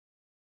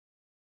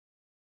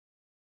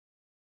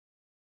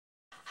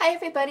Hi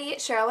everybody,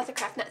 it's Cheryl with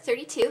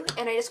ACraftNut32,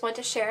 and I just want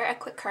to share a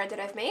quick card that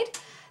I've made.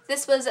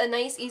 This was a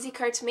nice, easy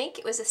card to make.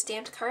 It was a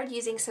stamped card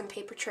using some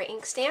paper tray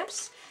ink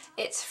stamps.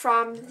 It's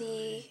from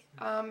the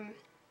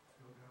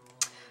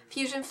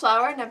Fusion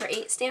Flower No.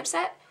 8 stamp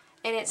set,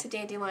 and it's a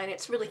dandelion.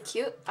 It's really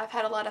cute. I've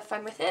had a lot of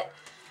fun with it.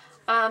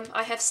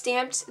 I have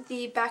stamped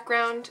the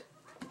background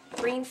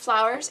green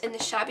flowers in the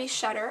Shabby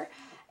Shutter,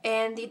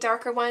 and the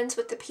darker ones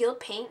with the peeled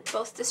paint,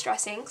 both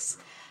distress inks.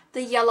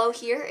 The yellow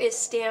here is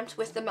stamped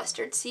with the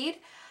mustard seed.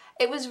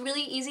 It was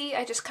really easy.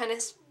 I just kind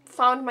of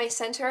found my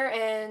center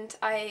and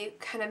I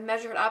kind of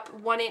measured up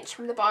 1 inch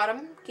from the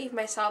bottom, gave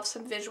myself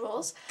some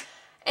visuals,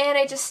 and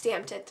I just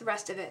stamped it, the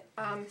rest of it.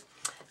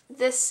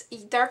 This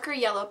darker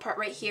yellow part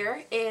right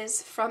here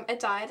is from a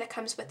die that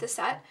comes with the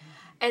set.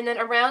 And then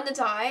around the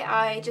die,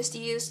 I just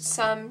used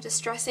some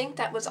distress ink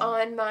that was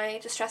on my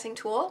distressing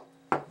tool.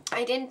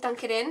 I didn't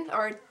dunk it in,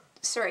 or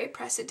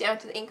press it down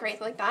to the ink or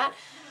anything like that.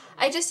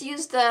 I just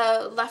used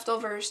the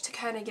leftovers to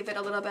kind of give it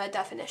a little bit of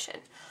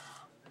definition.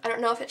 I don't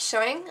know if it's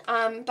showing,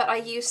 but I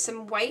used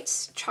some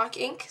white chalk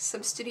ink,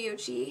 some Studio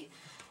G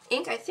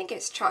ink. I think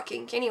it's chalk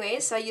ink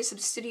anyways, so I used some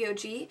Studio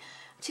G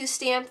to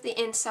stamp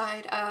the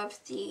inside of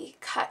the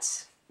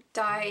cut,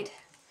 dyed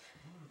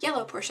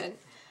yellow portion.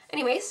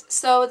 Anyways,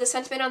 so the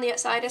sentiment on the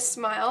outside is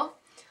smile.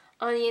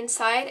 On the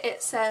inside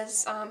it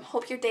says,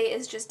 hope your day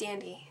is just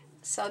dandy.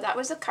 So that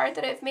was a card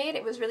that I've made.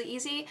 It was really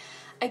easy.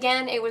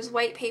 Again, it was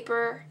white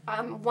paper,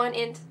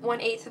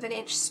 1/8 of an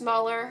inch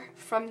smaller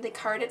from the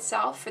card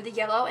itself for the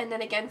yellow, and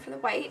then again for the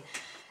white.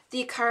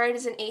 The card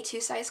is an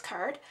A2 size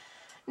card.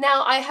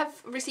 Now, I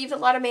have received a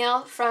lot of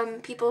mail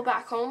from people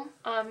back home.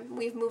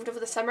 We've moved over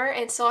the summer,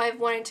 and so I've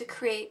wanted to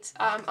create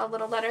a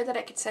little letter that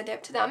I could send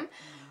out to them.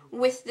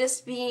 With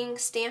this being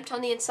stamped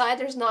on the inside,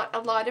 there's not a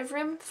lot of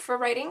room for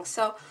writing,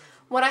 so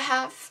what I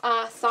have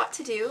thought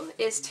to do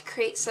is to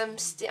create some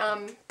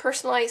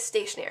personalized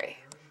stationery.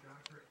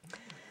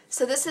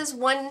 So this is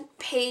 1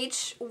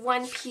 page,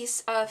 1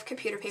 piece of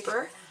computer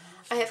paper.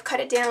 I have cut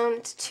it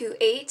down to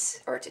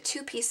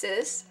 2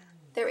 pieces.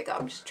 There we go.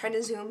 I'm just trying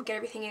to zoom, get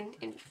everything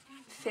in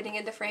fitting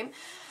in the frame.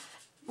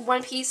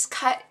 1 piece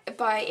cut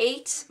by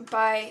 8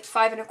 by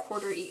 5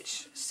 1/4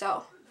 each.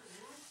 So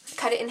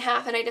cut it in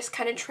half, and I just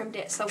kind of trimmed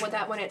it so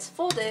that when it's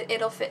folded,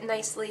 it'll fit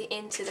nicely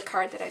into the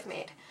card that I've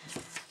made.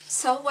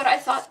 So what I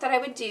thought that I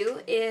would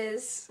do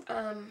is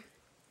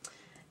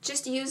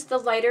just use the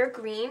lighter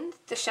green,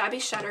 the Shabby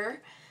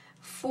Shutter,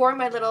 for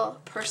my little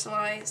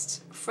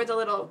personalized,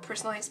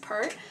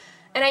 part.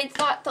 And I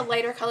thought the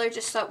lighter color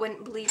just so it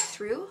wouldn't bleed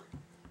through.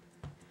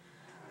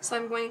 So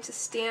I'm going to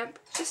stamp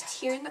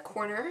just here in the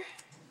corner,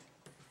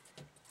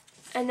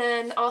 and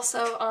then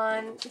also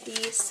on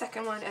the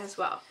second one as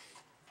well.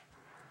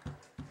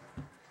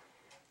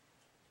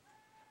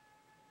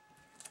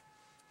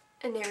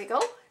 And there we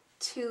go.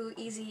 2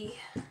 easy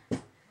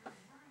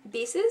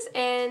bases.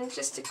 And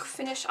just to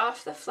finish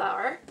off the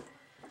flower,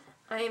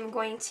 I am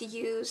going to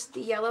use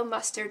the yellow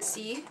mustard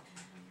seed.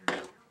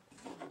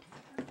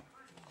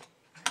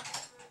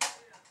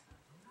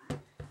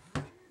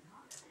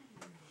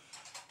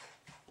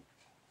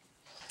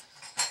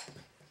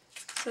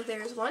 So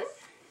there's 1.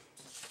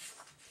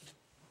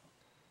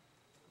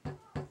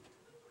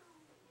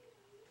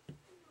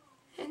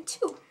 And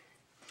 2.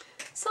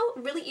 So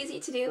really easy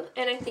to do,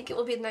 and I think it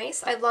will be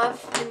nice. I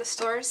love in the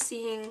stores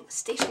seeing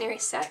stationery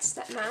sets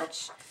that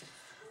match.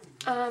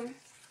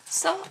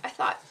 So I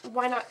thought,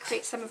 why not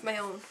create some of my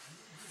own?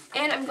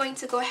 And I'm going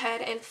to go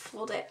ahead and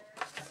fold it,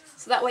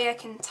 so that way I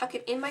can tuck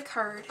it in my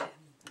card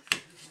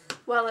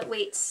while it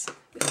waits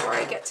before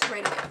I get to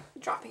writing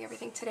it. Dropping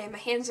everything today, my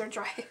hands are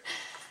dry.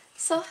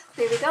 So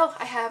there we go.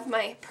 I have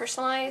my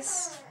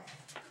personalized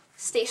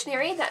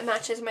stationery that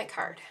matches my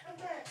card.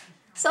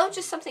 So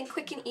just something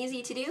quick and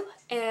easy to do,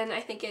 and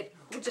I think it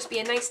will just be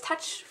a nice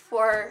touch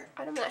for,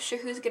 I'm not sure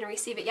who's going to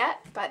receive it yet,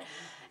 but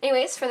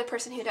anyways, for the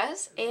person who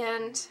does.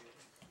 And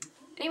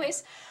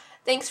anyways,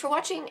 thanks for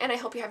watching, and I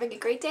hope you're having a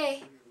great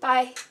day.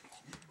 Bye!